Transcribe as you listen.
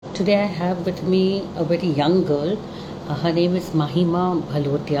Today I have with me a very young girl. Her name is Mahima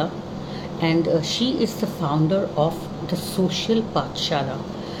Bhalotia, and she is the founder of the Social Pathshala.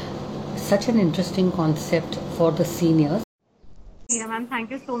 Such an interesting concept for the seniors. Meera ma'am, thank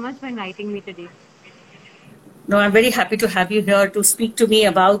you so much for inviting me today. No, I'm very happy to have you here to speak to me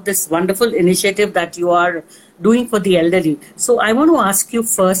about this wonderful initiative that you are doing for the elderly. So I want to ask you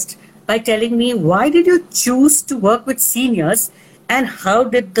first by telling me, why did you choose to work with seniors and how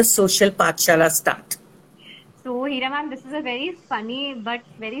did the Social Pathshala start? So, Hira ma'am, this is a very funny but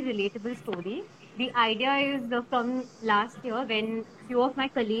very relatable story. The idea is from last year when few of my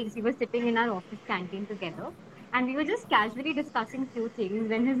colleagues, we were sitting in our office canteen together and we were just casually discussing few things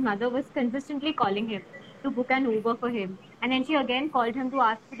when his mother was consistently calling him to book an Uber for him. And then she again called him to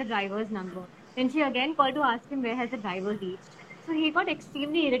ask for the driver's number. Then she again called to ask him where has the driver reached. So he got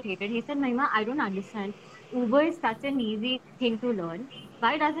extremely irritated. He said, Mahima, I don't understand. Uber is such an easy thing to learn.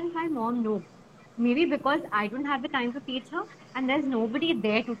 Why doesn't my mom know? Maybe because I don't have the time to teach her and there's nobody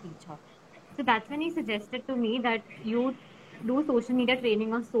there to teach her. So that's when he suggested to me that you do social media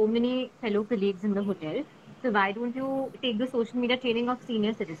training of so many fellow colleagues in the hotel. So why don't you take the social media training of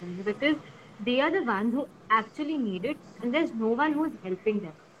senior citizens? Because they are the ones who actually need it and there's no one who's helping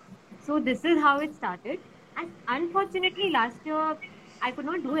them. So this is how it started. And unfortunately, last year I could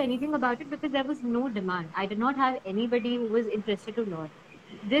not do anything about it because there was no demand. I did not have anybody who was interested to learn.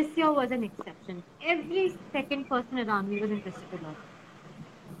 This year was an exception. Every second person around me was interested to learn.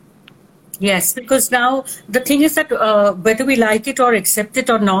 Yes, because now the thing is that whether we like it or accept it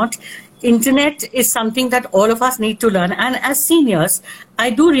or not, internet is something that all of us need to learn. And as seniors,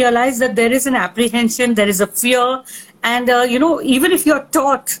 I do realize that there is an apprehension, there is a fear, and even if you're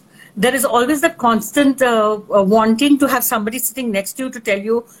taught, there is always that constant wanting to have somebody sitting next to you to tell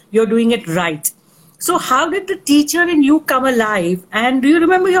you you're doing it right. So, how did the teacher in you come alive? And do you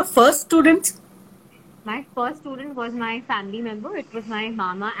remember your first student? My first student was my family member. It was my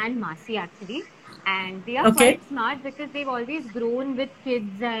mama and masi actually. And they are Okay. quite smart because they've always grown with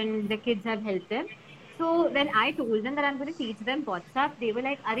kids and the kids have helped them. So when I told them that I'm going to teach them WhatsApp, they were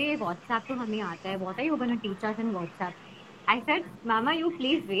like, "Arey, WhatsApp to hame aata hai. What are you going to teach us in WhatsApp?" I said, "Mama, you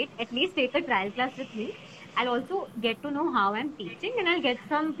please wait. At least take a trial class with me. I'll also get to know how I'm teaching and I'll get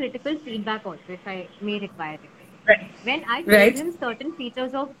some critical feedback also if I may require it." Right. When I told Right. him certain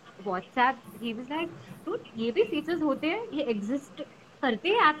features of WhatsApp, he was like, dude, ये भी features होते हैं, ये exist करते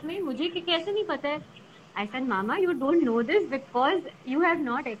हैं app में, मुझे कैसे नहीं पता है? I said, Mama, you don't know this because you have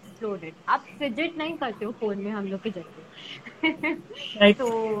not explored it. आप fidget नहीं करते हो phone में हम लोग के जैसे. Right.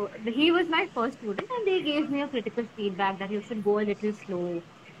 So he was my first student, and they gave me a critical feedback that you should go a little slow.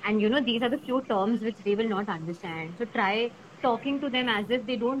 And these are the few terms which they will not understand. So try talking to them as if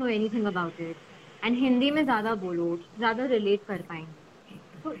they don't know anything about it. And Hindi में ज़्यादा बोलो, ज़्यादा relate कर पाएंगे.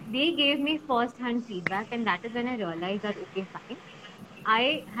 So they gave me first hand feedback, and that is when I realized that okay, fine.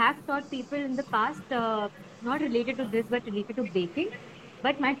 I have taught people in the past, not related to this, but related to baking.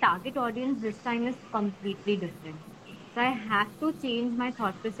 But my target audience this time is completely different. So I have to change my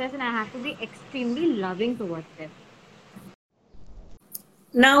thought process and I have to be extremely loving towards them.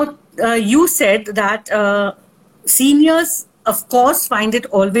 Now, you said that seniors, of course, find it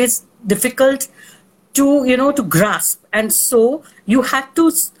always difficult to to grasp, and so you had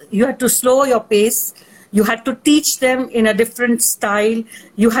to slow your pace. You had to teach them in a different style.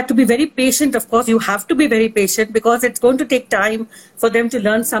 You had to be very patient. Of course, you have to be very patient because it's going to take time for them to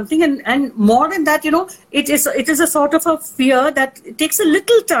learn something. And more than that, it is a sort of a fear that it takes a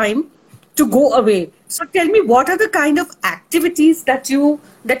little time to go away. So tell me, what are the kind of activities that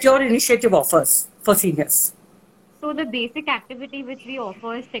your initiative offers for seniors? So the basic activity which we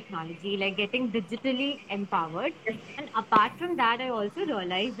offer is technology, like getting digitally empowered. And apart from that, I also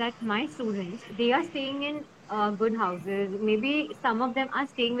realized that my students, they are staying in good houses. Maybe some of them are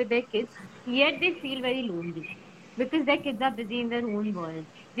staying with their kids, yet they feel very lonely because their kids are busy in their own world.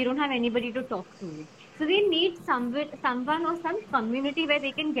 They don't have anybody to talk to. So they need someone or some community where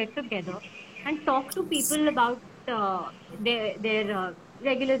they can get together and talk to people about their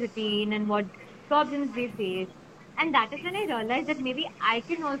regular routine and what problems they face. And that is when I realized that maybe I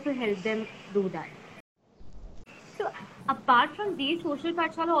can also help them do that. So apart from these, Social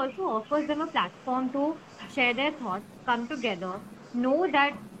Pathshala also offers them a platform to share their thoughts, come together, know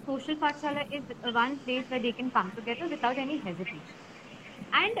that Social Pathshala is one place where they can come together without any hesitation.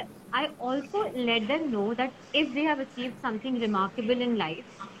 And I also let them know that if they have achieved something remarkable in life,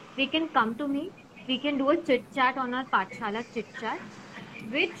 they can come to me. We can do a chit chat on our Pathshala chit chat,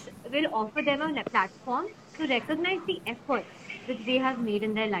 which will offer them a platform to recognize the efforts which they have made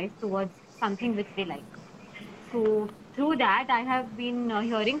in their life towards something which they like. So through that, I have been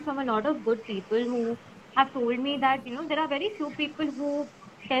hearing from a lot of good people who have told me that, there are very few people who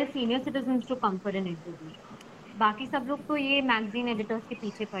tell senior citizens to come for an interview. बाकी सब लोग तो ये magazine editors के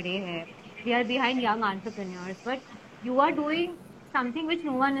पीछे पड़े हैं. We are behind young entrepreneurs, but you are doing something which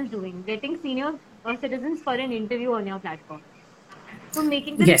no one is doing, getting senior citizens for an interview on your platform. So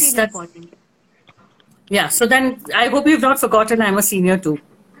making them Yes, feel that's important. yeah. So then I hope you've not forgotten I'm a senior too.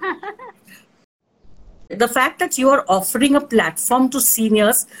 The fact that you are offering a platform to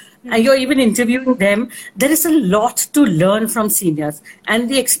seniors and you're even interviewing them, there is a lot to learn from seniors and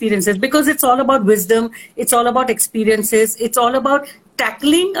the experiences, because it's all about wisdom, it's all about experiences, it's all about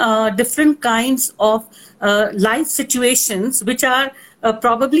tackling different kinds of life situations which are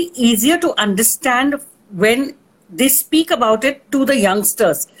probably easier to understand when they speak about it to the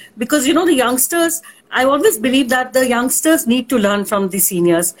youngsters. Because the youngsters, I always believe that the youngsters need to learn from the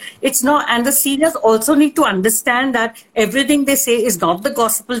seniors. It's not, and the seniors also need to understand that everything they say is not the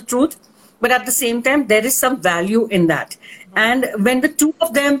gospel truth, but at the same time there is some value in that. And when the two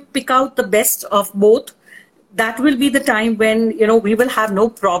of them pick out the best of both, that will be the time when we will have no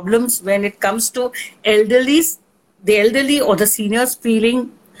problems when it comes to the elderly or the seniors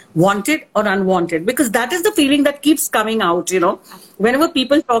feeling wanted or unwanted, because that is the feeling that keeps coming out whenever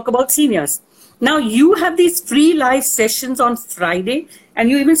people talk about seniors. Now you have these free live sessions on Friday, and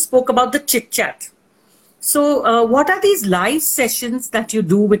you even spoke about the chit chat. So what are these live sessions that you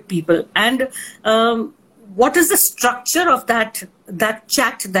do with people, and what is the structure of that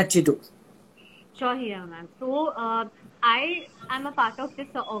chat that you do? Sure, Hira ma'am. So, I am a part of this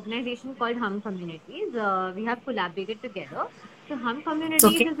organization called Hum Communities. We have collaborated together. So, Hum Communities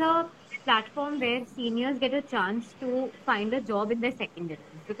Okay. is a platform where seniors get a chance to find a job in their second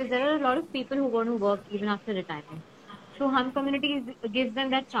innings, because there are a lot of people who want to work even after retirement. So, Hum Communities gives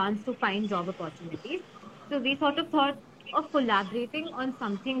them that chance to find job opportunities. So, we sort of thought of collaborating on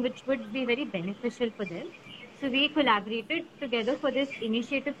something which would be very beneficial for them. So we collaborated together for this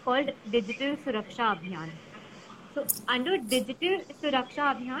initiative called Digital Suraksha Abhiyan. So under Digital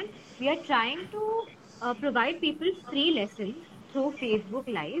Suraksha Abhiyan, we are trying to provide people free lessons through Facebook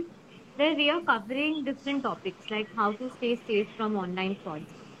Live, where we are covering different topics like how to stay safe from online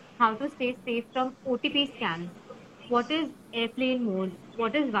frauds, how to stay safe from OTP scams, what is airplane mode,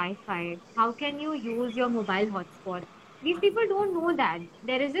 what is Wi-Fi, how can you use your mobile hotspot. These people don't know that.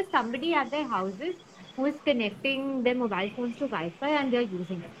 There is just somebody at their houses who is connecting their mobile phones to Wi-Fi and they're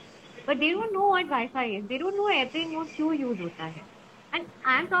using it. But they don't know what Wi-Fi is. They don't know airplane mode क्यों use होता है. And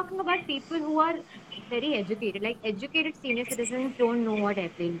I'm talking about people who are very educated. Like educated senior citizens don't know what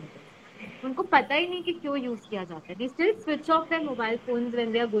airplane mode is. उनको पता ही नहीं कि क्यों use किया जाता है. They still switch off their mobile phones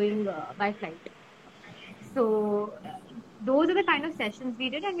when they are going by flight. So those are the kind of sessions we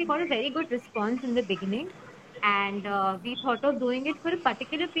did, and we got a very good response in the beginning. And we thought of doing it for a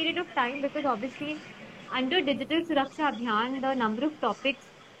particular period of time, because obviously under Digital Suraksha Abhiyan, the number of topics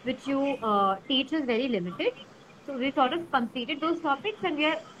which you teach is very limited. So we sort of completed those topics, and we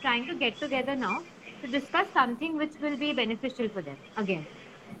are trying to get together now to discuss something which will be beneficial for them again.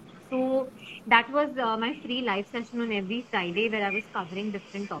 So that was my free live session on every Friday, where I was covering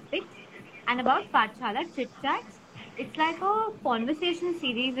different topics. And about Pathshala Chit Chats, it's like a conversation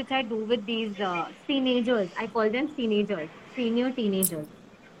series which I do with these teenagers. I call them teenagers, senior teenagers.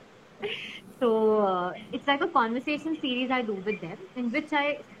 So it's like a conversation series I do with them, in which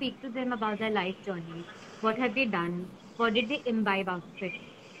I speak to them about their life journey. What have they done? What did they imbibe out of it?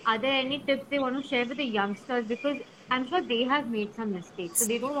 Are there any tips they want to share with the youngsters? Because I'm sure they have made some mistakes, so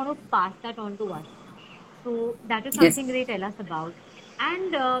they don't want to pass that on to us. So that is Yes. something they tell us about.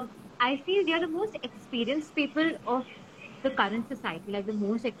 And I feel they are the most experienced people of the current society, like the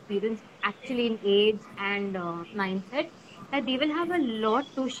most experienced actually in age and mindset, that they will have a lot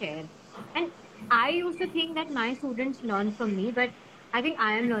to share. And I used to think that my students learn from me, but I think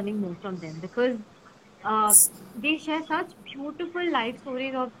I am learning more from them, because uh, they share such beautiful life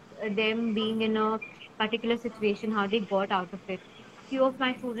stories of them being in a particular situation, how they got out of it. Few of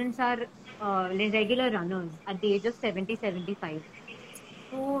my students are regular runners at the age of 70, 75.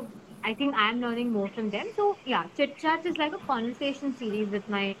 So I think I'm learning more from them. So yeah, Chit Chats is like a conversation series with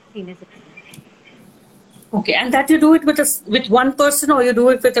my senior citizens. Okay, and that you do it with one person, or you do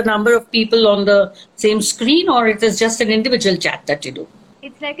it with a number of people on the same screen, or it is just an individual chat that you do?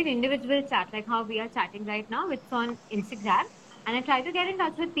 It's like an individual chat, like how we are chatting right now. It's on Instagram. And I try to get in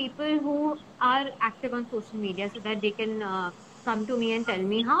touch with people who are active on social media, so that they can come to me and tell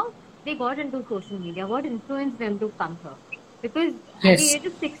me how they got into social media, what influenced them to come here. Because at the Yes. age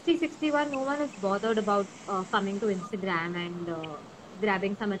of 60, 61, no one is bothered about coming to Instagram and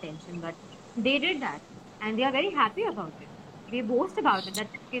grabbing some attention. But they did that. and they are very happy about it. They boast about it that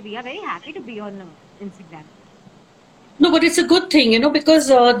okay, we are very happy to be on Instagram. No, but it's a good thing, because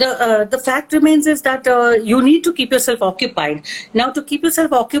the fact remains is that you need to keep yourself occupied. Now, to keep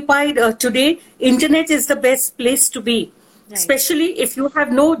yourself occupied today, internet is the best place to be. Right. Especially if you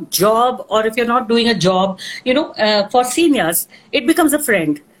have no job or if you're not doing a job, for seniors, it becomes a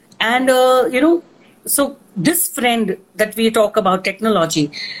friend. And, Right. so this friend that we talk about,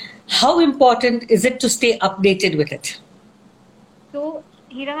 technology, how important is it to stay updated with it? So,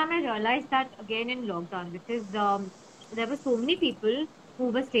 Hira ma'am, I realized that again in lockdown because there were so many people who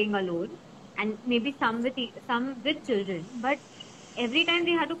were staying alone, and maybe some with children. But every time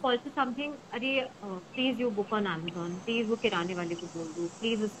they had to call for something, अरे please you book on Amazon, please वो किराने वाले को बोल दो,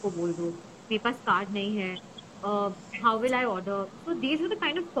 please उसको बोल दो, मेरे पास कार्ड नहीं है, how will I order? So these were the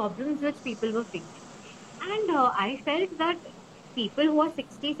kind of problems which people were facing. And I felt that people who are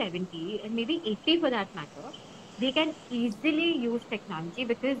 60, 70, and maybe 80 for that matter, they can easily use technology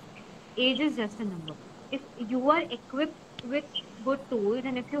because age is just a number. If you are equipped with good tools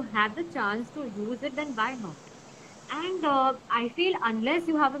and if you have the chance to use it, then why not? And I feel unless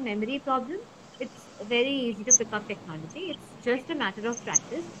you have a memory problem, it's very easy to pick up technology. It's just a matter of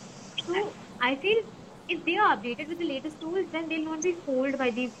practice. So I feel if they are updated with the latest tools, then they'll not be fooled by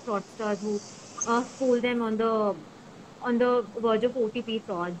these fraudsters who fool them on the verge of OTP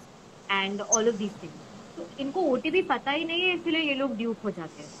frauds and all of these things. तो इनको OTP पता ही नहीं है इसलिए ये लोग dupe हो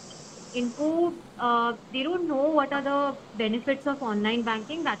जाते हैं. इनको they don't know what are the benefits of online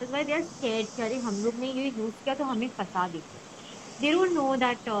banking. That is why they are scared कि अरे हम लोग ने ये यूज किया तो हमें फंसा दे. They don't know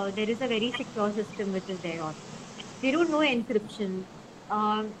that there is a very secure system which is there also. They don't know encryption.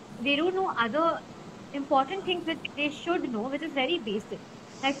 They don't know other important things which they should know, which is very basic.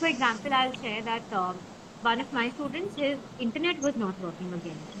 Like for example, I'll share that one of my students, his internet was not working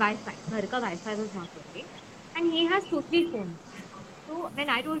again. Wi-Fi, घर का Wi-Fi was not working, and he has 2, 3 phones. So when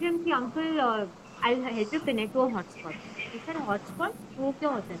I told him, "See, uncle, I'll help you connect to a hotspot," he said, "Hotspot? वो क्या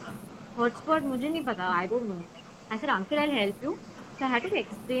होता है?" Hotspot मुझे नहीं पता. I don't know. I said, "Uncle, I'll help you." So I had to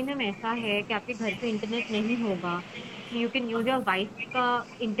explain him ऐसा है कि आपके घर पे इंटरनेट नहीं होगा. You can use your wife का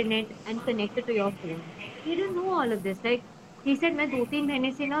internet and connect it to your phone. He didn't know all of this. Like he said, मैं 2, 3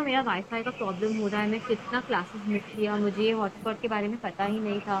 महीने से ना मेरा वाईफाई का प्रॉब्लम हो रहा है. मैं कितना क्लासेस मिस किया. मुझे ये हॉटस्पॉट के बारे में पता ही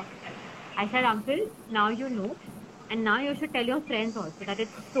नहीं था. I said, "Uncle, now you know. And now you should tell your friends also that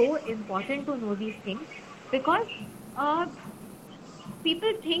it's so important to know these things because uh,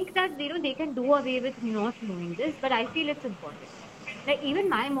 people think that they can do away with not knowing this, but I feel it's important. Like even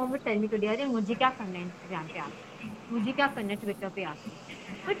my mom would tell me today, "अरे मुझे क्या करना है Instagram पे आके, मुझे क्या करना है Twitter पे आके."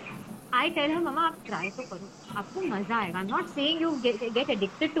 But I tell her, "Mama, आप try तो करो, आपको मजा आएगा." I'm not saying you get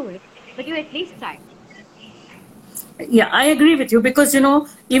addicted to it, but you at least try. Yeah, I agree with you because,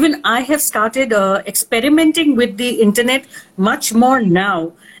 even I have started experimenting with the internet much more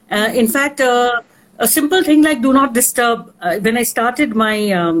now. In fact, a simple thing like do not disturb. When I started my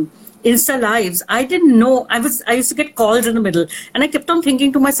Insta lives, I didn't know I used to get calls in the middle, and I kept on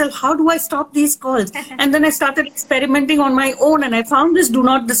thinking to myself, how do I stop these calls? And then I started experimenting on my own, and I found this do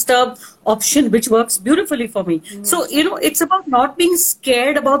not disturb option, which works beautifully for me. So, it's about not being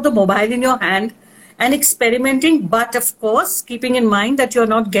scared about the mobile in your hand and experimenting, but of course, keeping in mind that you're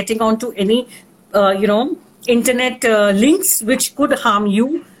not getting onto any, internet links which could harm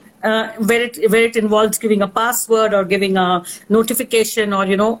you, where it involves giving a password or giving a notification or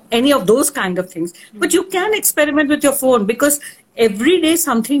any of those kind of things. But you can experiment with your phone because every day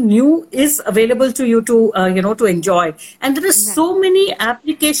something new is available to you to to enjoy, and there are so many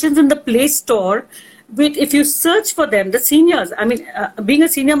applications in the Play Store. But if you search for them, the seniors, I mean, being a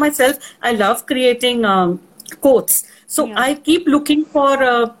senior myself, I love creating quotes. So I keep looking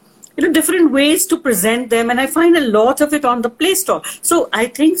for, different ways to present them, and I find a lot of it on the Play Store. So I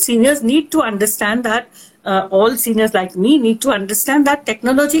think seniors need to understand that. All seniors like me need to understand that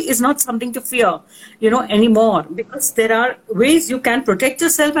technology is not something to fear, anymore, because there are ways you can protect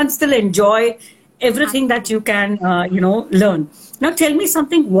yourself and still enjoy everything that you can, learn. Now, tell me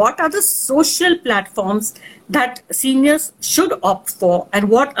something. What are the social platforms that seniors should opt for, and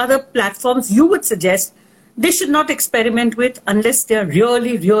what other platforms you would suggest they should not experiment with unless they're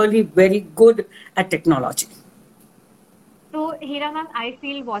really, really very good at technology? So, Hira ma'am, I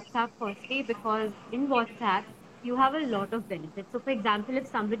feel WhatsApp firstly because in WhatsApp you have a lot of benefits. So, for example, if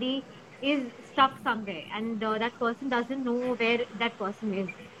somebody is stuck somewhere and that person doesn't know where that person is,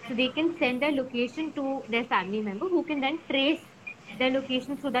 so they can send their location to their family member who can then trace their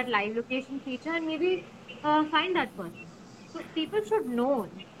location through that live location feature and maybe find that person. So people should know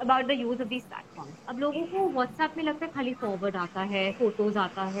about the use of these platforms. अब लोगों को WhatsApp में लगता है खाली forward आता है, photos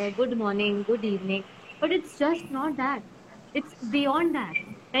आता है, good morning, good evening. But it's just not that. It's beyond that.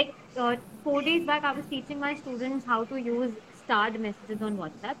 Like 4 days back, I was teaching my students how to use starred messages on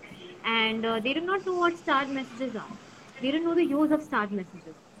WhatsApp, and they do not know what starred messages are. They don't know the use of starred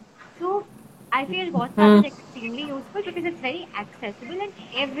messages. So I feel WhatsApp is Hmm. extremely useful because it's very accessible, and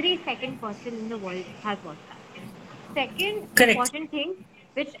every second person in the world has WhatsApp. Second Correct. important thing,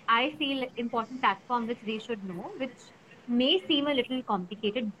 which I feel important platform which they should know, which may seem a little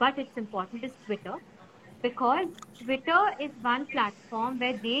complicated, but it's important, is Twitter. Because Twitter is one platform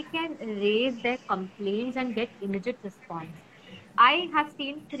where they can raise their complaints and get immediate response. I have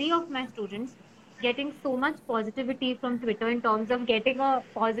seen three of my students getting so much positivity from Twitter in terms of getting a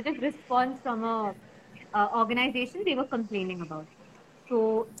positive response from a organization they were complaining about. So,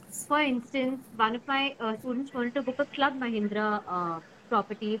 for instance, one of my students wanted to book a Club Mahindra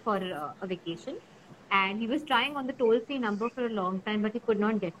property for a vacation, and he was trying on the toll-free number for a long time, but he could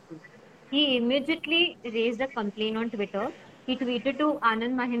not get through. He immediately raised a complaint on Twitter. He tweeted to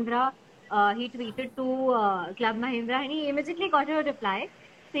Anand Mahindra, he tweeted to Club Mahindra, and he immediately got a reply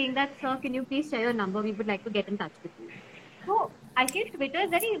saying that, "Sir, can you please share your number? We would like to get in touch with you." So I feel Twitter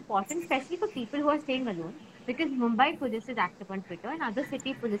is very important, especially for people who are staying alone, because Mumbai police is active on Twitter and other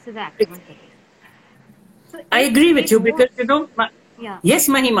city polices are active on Twitter. So I if agree they with you know, because yeah, yes,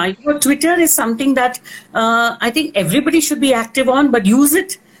 Mahima, Twitter is something that I think everybody should be active on, but use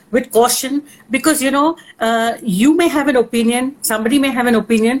it with caution because you may have an opinion, somebody may have an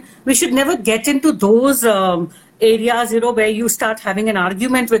opinion. We should never get into those areas, where you start having an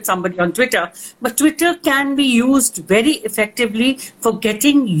argument with somebody on Twitter. But Twitter can be used very effectively for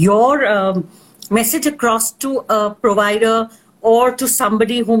getting your message across to a provider or to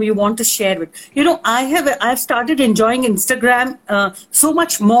somebody whom you want to share with. I've started enjoying Instagram so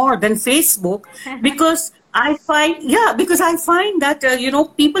much more than Facebook because I find that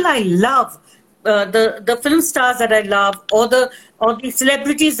people I love, the film stars that I love, or the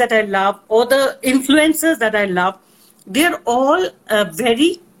celebrities that I love, or the influencers that I love, they're all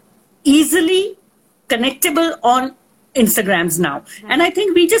very easily connectable on Instagrams now. And right. I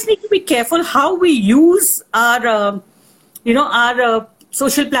think we just need to be careful how we use our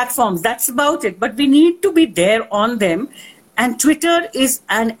social platforms. That's about it. But we need to be there on them. And Twitter is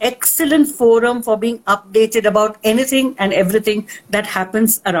an excellent forum for being updated about anything and everything that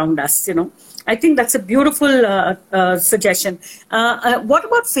happens around us. I think that's a beautiful suggestion. What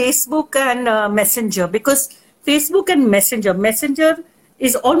about Facebook and Messenger? Because Facebook and Messenger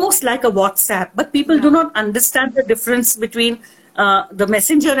is almost like a WhatsApp, but people do Yeah, not understand the difference between the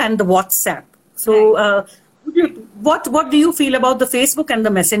Messenger and the WhatsApp. So, right. what do you feel about the Facebook and the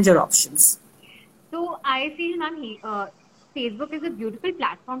Messenger options? So I feel, ma'am, Facebook is a beautiful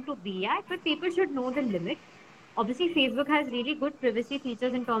platform to be at, but people should know the limit. Obviously, Facebook has really good privacy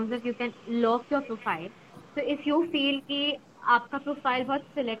features in terms of you can lock your profile. So if you feel कि आपका profile बहुत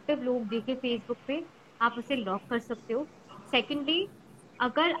selective लोग देखे Facebook पे, आप उसे lock कर सकते हो. सेकेंडली,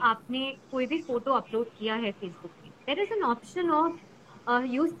 अगर आपने कोई भी फोटो अपलोड किया है फेसबुक पे, there is an option of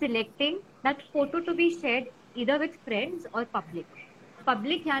you selecting that photo to be shared either with friends और पब्लिक.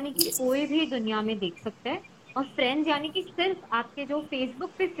 पब्लिक यानी कि Yes. कोई भी दुनिया में देख सकता है, और फ्रेंड्स यानी कि सिर्फ आपके जो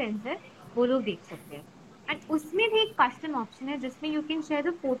फेसबुक पे फ्रेंड्स है वो लोग देख सकते हैं. एंड उसमें भी एक कस्टम ऑप्शन है जिसमें you can share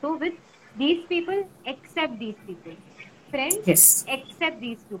the photo with these people except these people, friends Yes. Except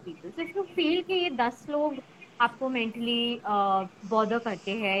these two people. So if you feel कि ये 10 लोग आपको मेंटली बॉदर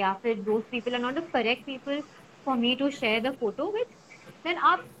करते हैं या फिर those people are not the correct people for me to share the photo with, then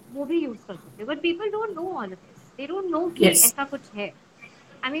आप वो भी यूज कर सकते हो. But people don't know all of this, they don't know कि Yes. ऐसा कुछ है.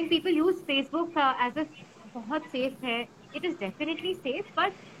 I mean people use Facebook as a बहुत सेफ है. It is definitely safe,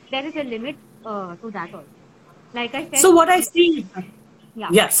 but there is a limit to that also. Like I So said, what I see, yeah,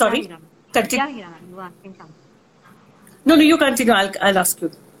 yeah, yeah, sorry, Hira. continue. Yeah, Hira, you were asking something. No, no, you continue. I'll ask you.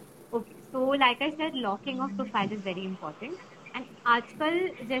 Okay, so like I said, locking of profile is very important. And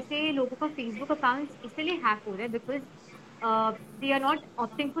आजकल जैसे लोगों का Facebook accounts इसलिए hack हो रहे हैं because they are not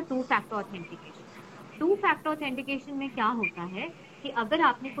opting for two factor authentication. To factor authentication में क्या होता है कि अगर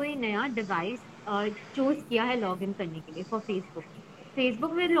आपने कोई नया डिवाइस चूज किया है लॉग इन करने के लिए for Facebook,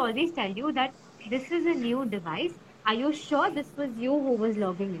 Facebook will always tell you that this is a new device, are you sure this was you who was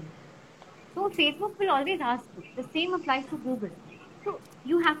logging in. So Facebook will always ask you. The same applies to Google. So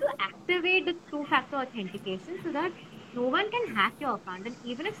you have to activate the two-factor authentication so that no one can hack your account. And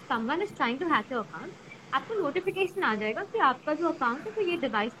even if someone is trying to hack your account, आपको notification आ जाएगा कि आपका जो account है तो ये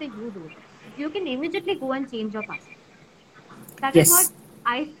device पे use हो रहा है. You can immediately go and change your password. That is what Yes.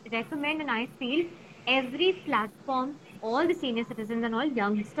 I recommend, and I feel every platform, all the senior citizens and all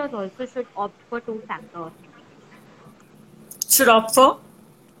youngsters also should opt for two-factor authentication. Should opt for.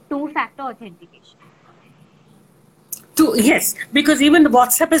 Two-factor authentication. Yes, because even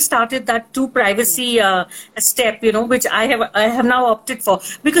WhatsApp has started that two Yes. privacy step, which I have now opted for.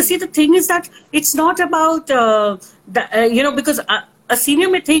 Because see, the thing is that it's not about because a senior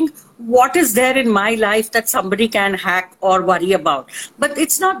may think what is there in my life that somebody can hack or worry about, but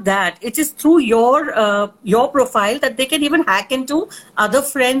it's not that. It is through your profile that they can even hack into other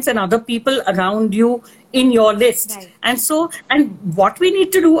friends and other people around you in your list. Right. And what we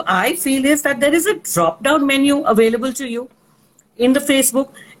need to do, I feel, is that there is a drop down menu available to you in the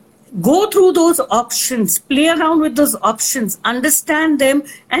Facebook. Go through those options, play around with those options, understand them,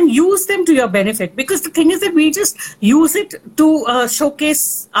 and use them to your benefit. Because the thing is that we just use it to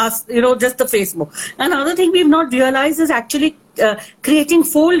showcase us, just the Facebook. Another thing we've not realized is actually creating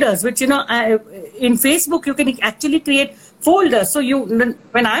folders, which, in Facebook, you can actually create folders. So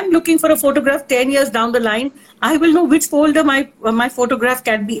when I'm looking for a photograph 10 years down the line, I will know which folder my photograph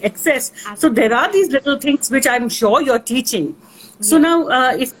can be accessed. So there are these little things which I'm sure you're teaching. So Yes.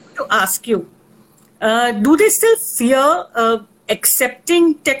 now, if to ask you, do they still fear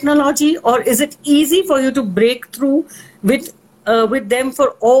accepting technology, or is it easy for you to break through with them for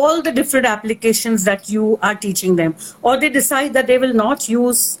all the different applications that you are teaching them, or they decide that they will not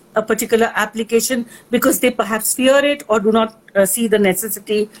use a particular application because they perhaps fear it or do not see the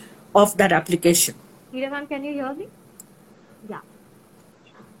necessity of that application? Hira ma'am, can you hear me? Yeah.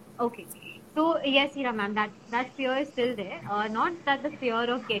 Okay. So yes, Hira ma'am, that fear is still there. Not that the fear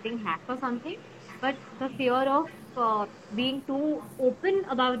of getting hacked or something, but the fear of being too open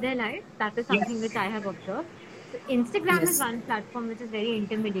about their life. That is something which Yes. I have observed. So Instagram is Yes. one platform which is very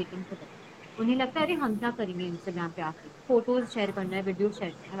intimidating for them. उन्हें लगता है अरे हम क्या करेंगे Instagram पे आके photos share करना है वीडियो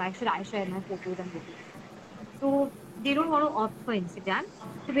शेयर करना है why should I share my photos and videos so they don't want to opt for Instagram.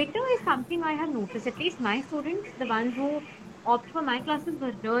 Twitter is something I have noticed. At least my students, the ones who opt for my classes,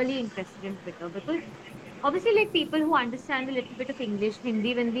 were really interested in Twitter because obviously, like people who understand a little bit of English,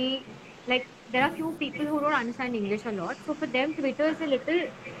 Hindi, when we like, there are few people who don't understand English a lot. So for them, Twitter is a little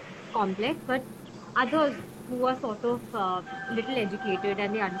complex, but others who are sort of little educated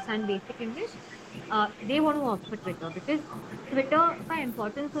and they understand basic English, they want to opt for Twitter because Twitter का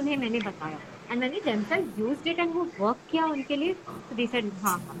importance उन्हें मैंने बताया and when they themselves used it and वो work किया उनके लिए so they said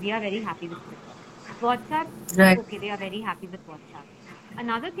हाँ we are very happy with Twitter. WhatsApp, Right. okay, they are very happy with WhatsApp.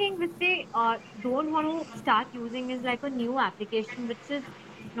 Another thing which they don't want to start using is like a new application which is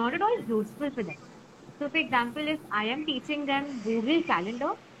not at all useful for them. So, for example, if I am teaching them Google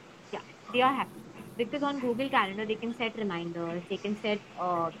Calendar, yeah, they are happy because on Google Calendar they can set reminders, they can set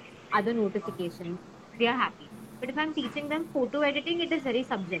other notifications. They are happy. But if I'm teaching them photo editing, it is very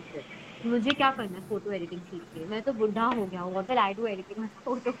subjective. मुझे क्या करना है photo editing सीख के मैं तो बुढ़ा हो गया हूँ what will I do editing my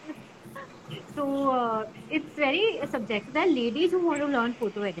photo so it's very subjective. There are ladies who want to learn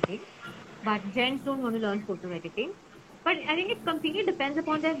photo editing, but gents don't want to learn photo editing. But I think it completely depends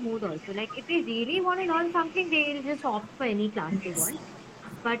upon their mood also. Like if they really want to learn something, they'll just opt for any class they want.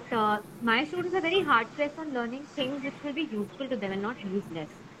 But my students are very hard pressed on learning things which will be useful to them and not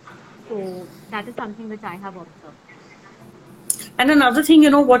useless. So that is something which I have observed. And another thing,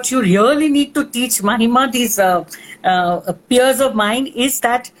 what you really need to teach Mahima, these peers of mine, is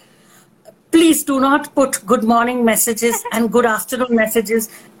that please do not put good morning messages and good afternoon messages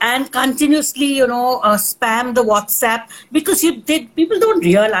and continuously, spam the WhatsApp, because people don't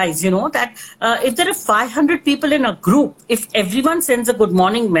realize, that if there are 500 people in a group, if everyone sends a good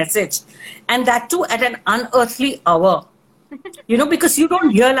morning message, and that too at an unearthly hour, because you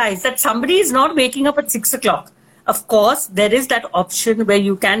don't realize that somebody is not waking up at 6 o'clock. Of course, there is that option where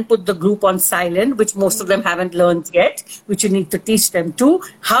you can put the group on silent, which most of them haven't learned yet, which you need to teach them too,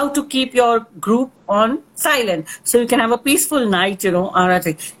 how to keep your group on silent. So you can have a peaceful night, or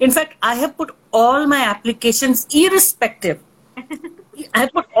anything. In fact, I have put all my applications irrespective. I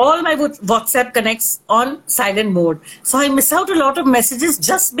put all my WhatsApp connects on silent mode. So I miss out a lot of messages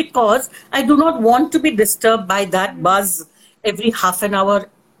just because I do not want to be disturbed by that buzz every half an hour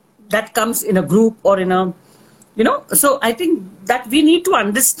that comes in a group or in a, so I think that we need to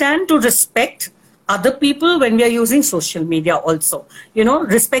understand to respect other people when we are using social media also,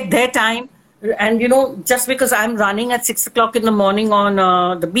 respect their time. And, just because I'm running at 6 o'clock in the morning on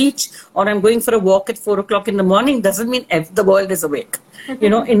the beach, or I'm going for a walk at 4 o'clock in the morning, doesn't mean the world is awake.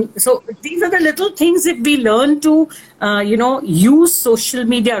 So these are the little things. If we learn to, use social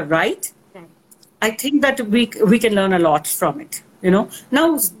media right, I think that we can learn a lot from it.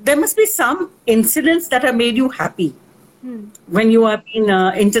 Now there must be some incidents that have made you happy when you have been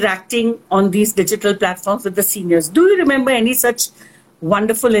interacting on these digital platforms with the seniors. Do you remember any such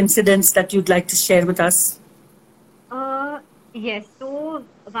wonderful incidents that you'd like to share with us? Yes. So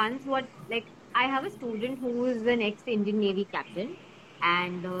once I have a student who is an ex-Indian Navy captain,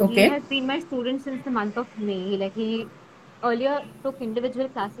 and he Okay. has been my student since the month of May. Like he earlier took individual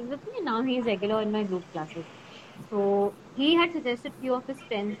classes with me, and now he is regular in my group classes. So he had suggested few of his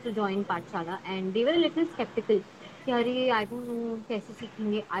friends to join Pathshala, and they were a little skeptical. कि अरे I don't know कैसे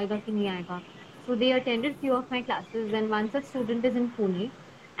सीखेंगे आएगा कि नहीं आएगा. So they attended few of my classes, and one such student is in Pune,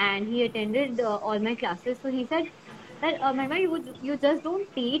 and he attended all my classes. So he said that Mahima, you just don't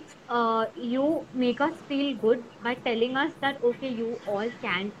teach. You make us feel good by telling us that okay, you all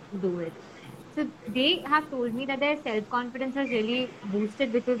can do it. So they have told me that their self confidence has really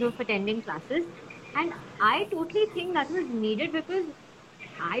boosted because of attending classes, and I totally think that was needed because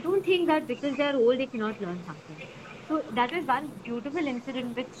I don't think that because they are old they cannot learn something. So that was one beautiful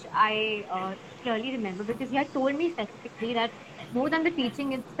incident which I clearly remember because he had told me specifically that more than the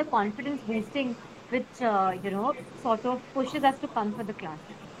teaching, it's the confidence boosting which sort of pushes us to come for the class.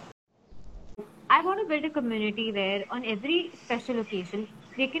 I want to build a community where on every special occasion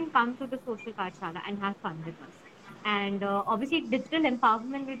they can come to the social Pathshala and have fun with us. And obviously, digital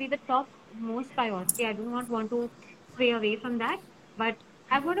empowerment will be the top most priority. I do not want to stray away from that, but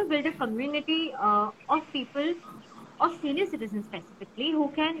I want to build a community of people, of senior citizens specifically,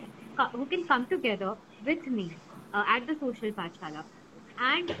 who can come together with me at the social Pathshala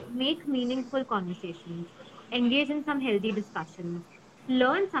and make meaningful conversations, engage in some healthy discussions,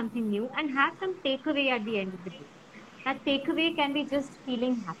 learn something new, and have some takeaway at the end of the day. That takeaway can be just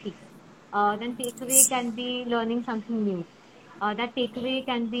feeling happy. Then takeaway can be learning something new. That takeaway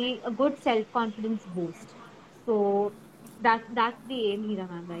can be a good self-confidence boost. So that's the aim, Hira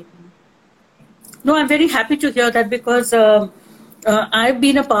ma'am, right now. No, I'm very happy to hear that because I've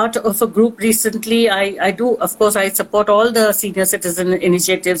been a part of a group recently. I do, of course, I support all the senior citizen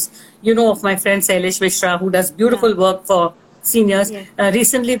initiatives. You know of my friend Sailesh Mishra, who does Yeah. beautiful work for seniors. Yes.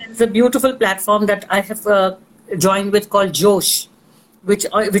 Recently, there's a beautiful platform that I have joined with called Josh, which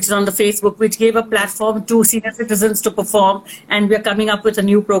is on the Facebook, which gave a Yes. platform to senior citizens to perform, and we are coming up with a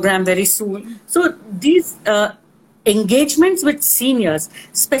new program very soon. So these engagements with seniors,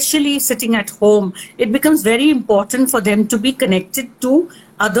 especially sitting at home, it becomes very important for them to be connected to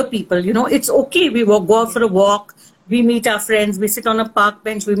other people. You know, it's okay. We go out Yes. for a walk. We meet our friends. We sit on a park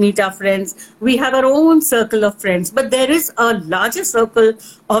bench. We meet our friends. We have our own circle of friends. But there is a larger circle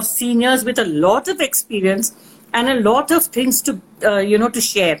of seniors with a lot of experience and a lot of things to to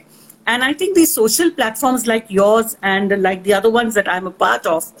share. And I think these social platforms like yours and like the other ones that I'm a part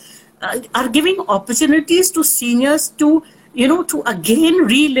of are giving opportunities to seniors to to again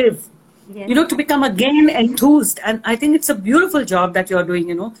relive, Yes. to become again enthused. And I think it's a beautiful job that you're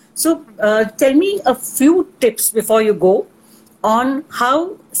doing. So tell me a few tips before you go on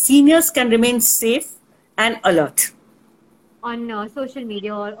how seniors can remain safe and alert. On social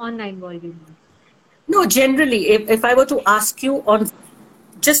media or online world, you mean? No, generally, if I were to ask you on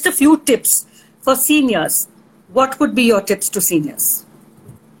just a few tips for seniors, what would be your tips to seniors?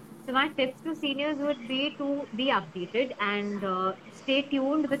 So my tips to seniors would be to be updated and stay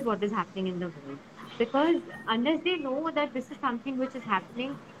tuned with what is happening in the world. Because unless they know that this is something which is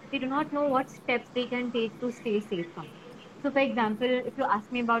happening, they do not know what steps they can take to stay safe from it. So, for example, if you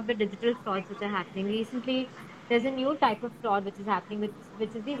ask me about the digital frauds which are happening recently, there's a new type of fraud which is happening,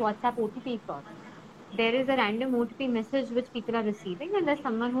 which is the WhatsApp OTP fraud. There is a random OTP message which people are receiving, and there's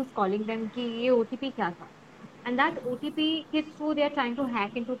someone who's calling them कि ये OTP क्या था? And that OTP के through they are trying to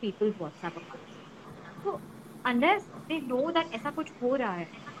hack into people's WhatsApp accounts. So unless they know that ऐसा कुछ हो रहा है,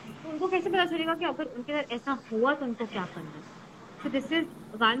 तो उनको कैसे पता चलेगा कि अगर उनके साथ ऐसा हुआ तो उनको क्या करना है? So this is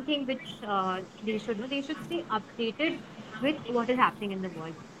one thing which they should know. They should stay updated with what is happening in the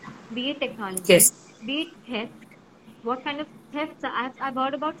world, be it technology, Yes. be it theft. What kind of thefts? I've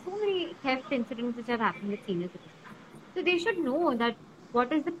heard about so many theft incidents which have happened with senior citizens. So they should know that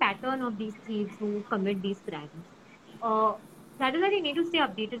what is the pattern of these thieves who commit these crimes. Uh, that is why they need to stay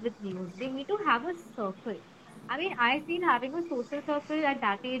updated with news. They need to have a circle. I mean, I feel having a social circle at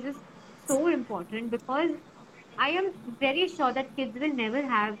that age is so important because I am very sure that kids will never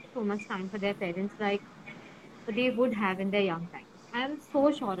have so much time for their parents like they would have in their young time. I am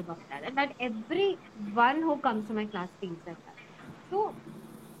so sure about that, and that everyone who comes to my class feels like that. So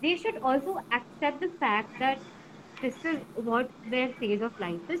they should also accept the fact that this is what their phase of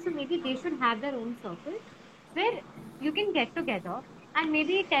life is. So maybe they should have their own circle where you can get together and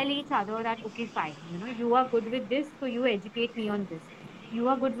maybe tell each other that okay, fine, you are good with this, so you educate me on this. You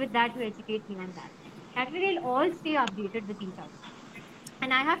are good with that, you educate me on that. That way they'll all stay updated with each other.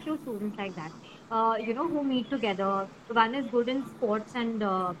 And I have few students like that, who meet together. One is good in sports and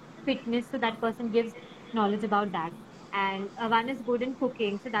fitness, so that person gives knowledge about that. And one is good in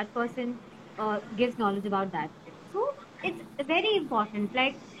cooking, so that person gives knowledge about that. So it's very important.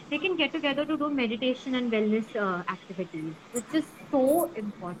 Like they can get together to do meditation and wellness activities, which is so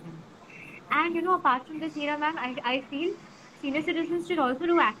important. And apart from this, Neera ma'am, I feel senior citizens should also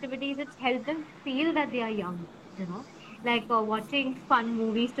do activities which help them feel that they are young, like watching fun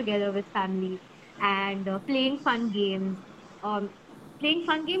movies together with family and playing fun games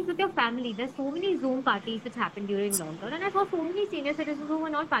with your family. There's so many Zoom parties which happened during lockdown, and I saw so many senior citizens who were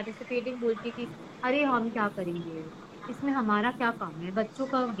not participating, बोलती कि अरे हम क्या करेंगे इसमें हमारा क्या काम है बच्चों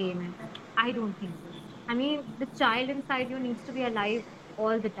का गेम है. I don't think so. I mean, the child inside you needs to be alive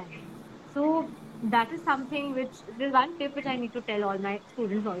all the time. So that is something which there's one tip which I need to tell all my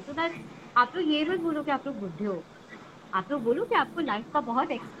students also that आप लोग ये मत बोलो कि आप लोग बुढ़े हो आप लोग बोलो कि आपको लाइफ का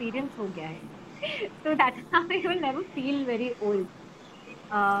बहुत एक्सपीरियंस हो गया है. So that is how you will never feel very old.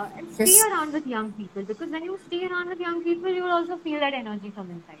 And stay Yes, around with young people because when you stay around with young people, you will also feel that energy from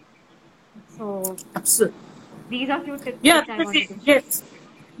inside. So absolutely. these are few tips Yeah, which I because wanted to share. yes,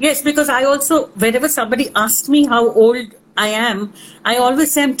 yes, because I also, whenever somebody asks me how old I am, I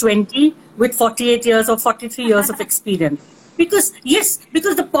always say I'm 20 with 48 years or 43 years of experience. Because, yes,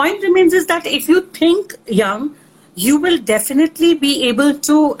 because the point remains is that if you think young, you will definitely be able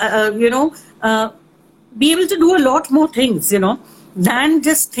to, be able to do a lot more things, than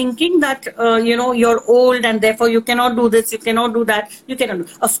just thinking that, you're old and therefore you cannot do this, you cannot do that, you cannot do.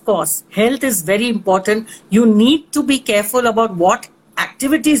 Of course, health is very important. You need to be careful about what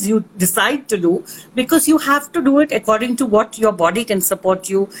activities you decide to do because you have to do it according to what your body can support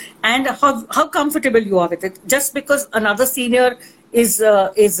you and how comfortable you are with it. Just because another senior is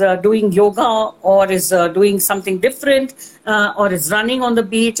doing yoga or is doing something different or is running on the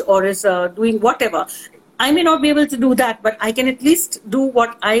beach or is doing whatever. I may not be able to do that, but I can at least do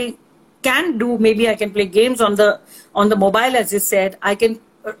what I can do. Maybe I can play games on the mobile, as you said. I can,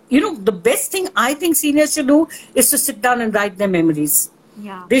 the best thing I think seniors should do is to sit down and write their memories.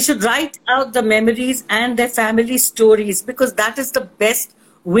 Yeah. They should write out the memories and their family stories because that is the best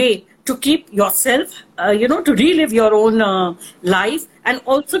way to keep yourself, to relive your own life and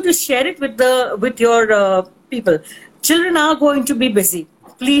also to share it with your people. Children are going to be busy.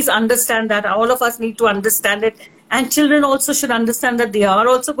 Please understand that. All of us need to understand it. And children also should understand that they are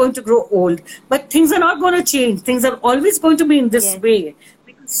also going to grow old. But things are not going to change. Things are always going to be in this Yes. way.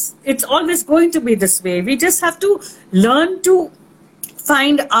 Because it's always going to be this way. We just have to learn to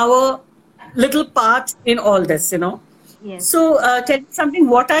find our little part in all this. Yes. So, tell me something.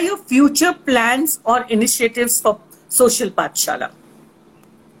 What are your future plans or initiatives for Social Pathshala?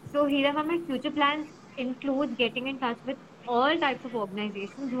 So here are my future plans include getting in touch with all types of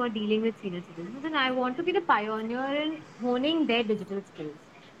organizations who are dealing with senior citizens, and I want to be the pioneer in honing their digital skills.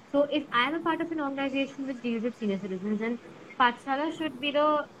 So if I am a part of an organization which deals with senior citizens, then Pathshala should be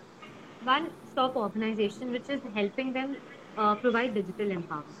the one-stop organization which is helping them provide digital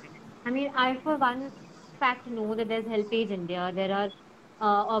empowerment. I mean, I for one fact know that there's Helpage India, there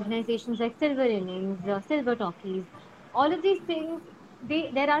are organizations like Silver Innings, Silver Talkies, all of these things.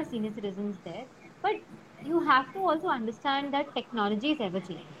 There are senior citizens there, but you have to also understand that technology is ever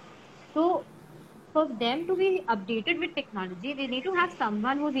changing. So for them to be updated with technology, they need to have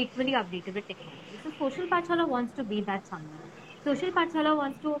someone who's equally updated with technology. So Social Pathshala wants to be that someone. Social Pathshala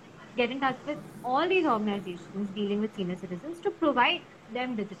wants to get in touch with all these organizations dealing with senior citizens to provide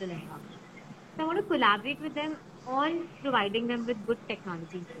them digital empowerment. So I want to collaborate with them on providing them with good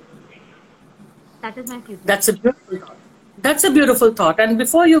technology skills. That is my future That's a plan. beautiful thought. That's a beautiful thought. And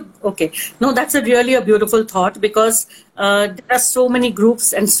before you, okay, no, that's really a beautiful thought because there are so many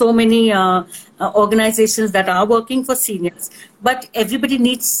groups and so many organizations that are working for seniors, but everybody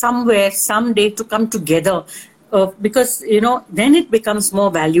needs somewhere, someday to come together because, then it becomes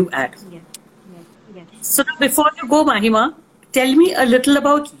more value add. Yes, yes, yes. So now before you go, Mahima, tell me a little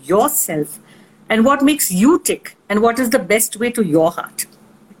about yourself and what makes you tick and what is the best way to your heart.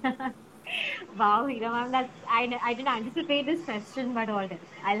 Wow, Hira ma'am, I didn't anticipate this question, but all right.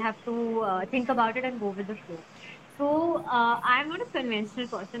 I'll have to think about it and go with the flow. So I'm not a conventional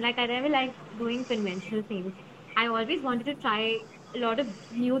person. Like I never like doing conventional things. I always wanted to try a lot of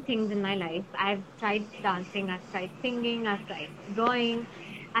new things in my life. I've tried dancing, I've tried singing, I've tried drawing,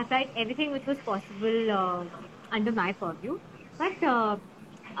 I've tried everything which was possible under my purview. But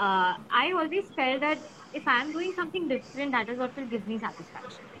I always felt that if I'm doing something different, that is what will give me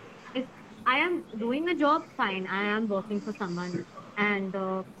satisfaction. If I am doing a job, fine, I am working for someone and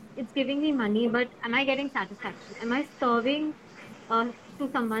it's giving me money, but am I getting satisfaction? Am I serving to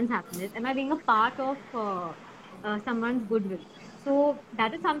someone's happiness? Am I being a part of someone's goodwill? So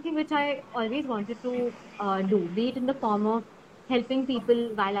that is something which I always wanted to do, be it in the form of helping people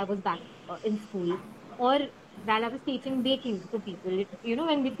while I was back in school, or while I was teaching baking to people.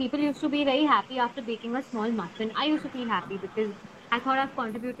 When the people used to be very happy after baking a small muffin, I used to feel happy because I thought I've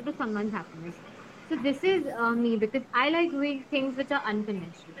contributed to someone's happiness. So this is me, because I like doing things which are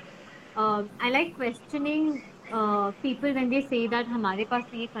unconventional. I like questioning people when they say that हमारे पास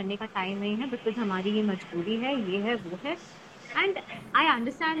तो ये करने का time नहीं है because हमारी ये मजबूरी है, ये है, वो है. And I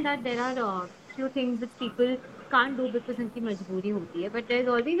understand that there are few things which people can't do because उनकी मजबूरी होती है, but there's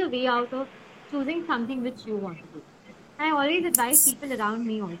always a way out of choosing something which you want to do. And I always advise people around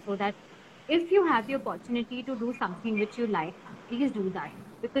me also that if you have the opportunity to do something which you like, please do that,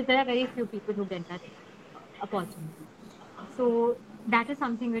 because there are very few people who get that opportunity. So that is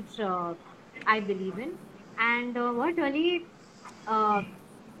something which I believe in. And what really uh,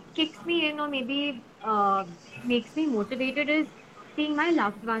 kicks me in, or maybe makes me motivated, is seeing my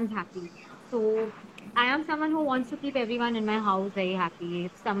loved ones happy. So I am someone who wants to keep everyone in my house very happy.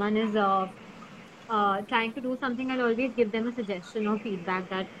 If someone is trying to do something, I'll always give them a suggestion or feedback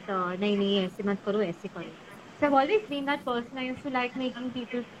that nahi nahi aise mat karo, aise karo. So I've always been that person. I used to like making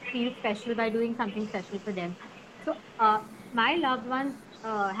people feel special by doing something special for them. So my loved ones'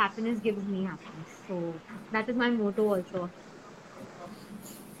 happiness gives me happiness. So that is my motto also.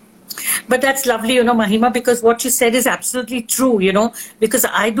 But that's lovely, Mahima, because what you said is absolutely true, because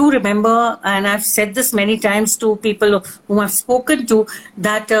I do remember, and I've said this many times to people whom I've spoken to,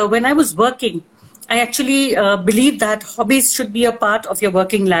 that when I was working, I actually believe that hobbies should be a part of your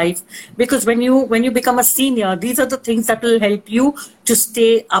working life, because when you become a senior, these are the things that will help you to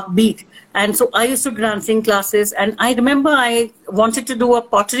stay upbeat. And so I used to do dancing classes, and I remember I wanted to do a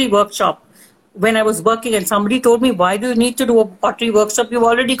pottery workshop when I was working, and somebody told me, why do you need to do a pottery workshop? You've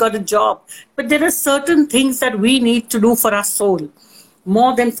already got a job. But there are certain things that we need to do for our soul,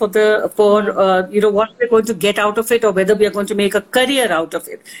 more than for what we're going to get out of it, or whether we are going to make a career out of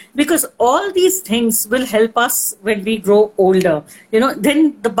it. Because all these things will help us when we grow older.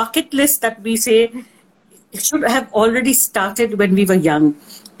 Then the bucket list that we say, it should have already started when we were young.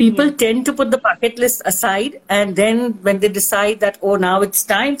 People tend to put the bucket list aside, and then when they decide that, oh, now it's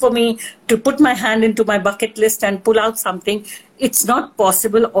time for me to put my hand into my bucket list and pull out something, it's not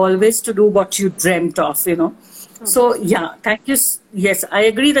possible always to do what you dreamt of. So, yeah, thank you. Yes, I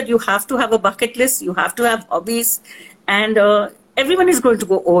agree that you have to have a bucket list, you have to have hobbies, and everyone is going to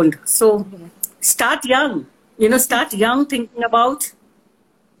go old. So, start young, start young, thinking about,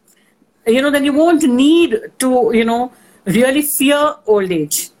 then you won't need to, really fear old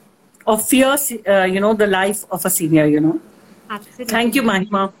age or fear, the life of a senior. Absolutely. Thank you,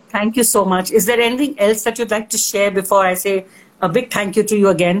 Mahima. Thank you so much. Is there anything else that you'd like to share before I say a big thank you to you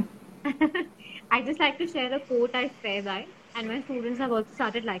again? I just like to share the quote I swear by, and my students have also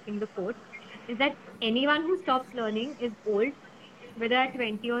started liking the quote, is that anyone who stops learning is old, whether at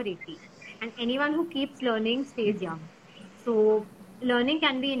 20 or 80. And anyone who keeps learning stays young. So learning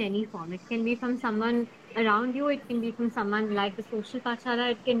can be in any form. It can be from someone around you, it can be from someone like the social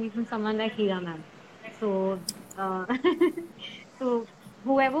Pachala, it can be from someone like Hira ma'am. So so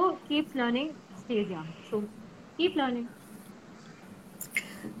whoever keeps learning stays young. So keep learning.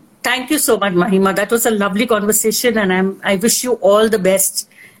 Thank you so much, Mahima. That was a lovely conversation, and I wish you all the best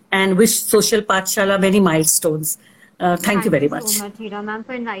and wish Social Pathshala many milestones. Thank you very much. Thank you so much, Hira ma'am,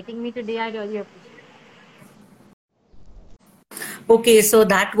 for inviting me today. I really appreciate it. Okay, so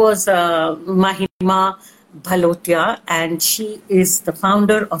that was Mahima Bhalotia, and she is the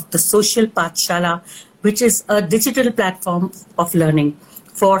founder of the Social Pathshala, which is a digital platform of learning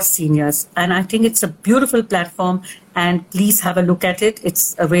for seniors. And I think it's a beautiful platform, and please have a look at it.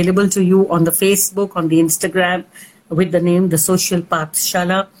 It's available to you on the Facebook, on the Instagram, with the name The Social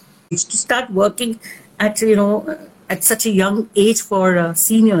Pathshala. To start working at, at such a young age for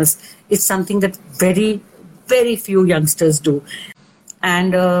seniors is something that very, very few youngsters do.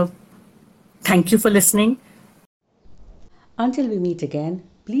 And thank you for listening. Until we meet again,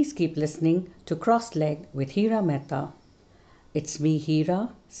 please keep listening to Cross-Leg with Hira Mehta. It's me, Hira,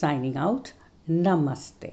 signing out. Namaste.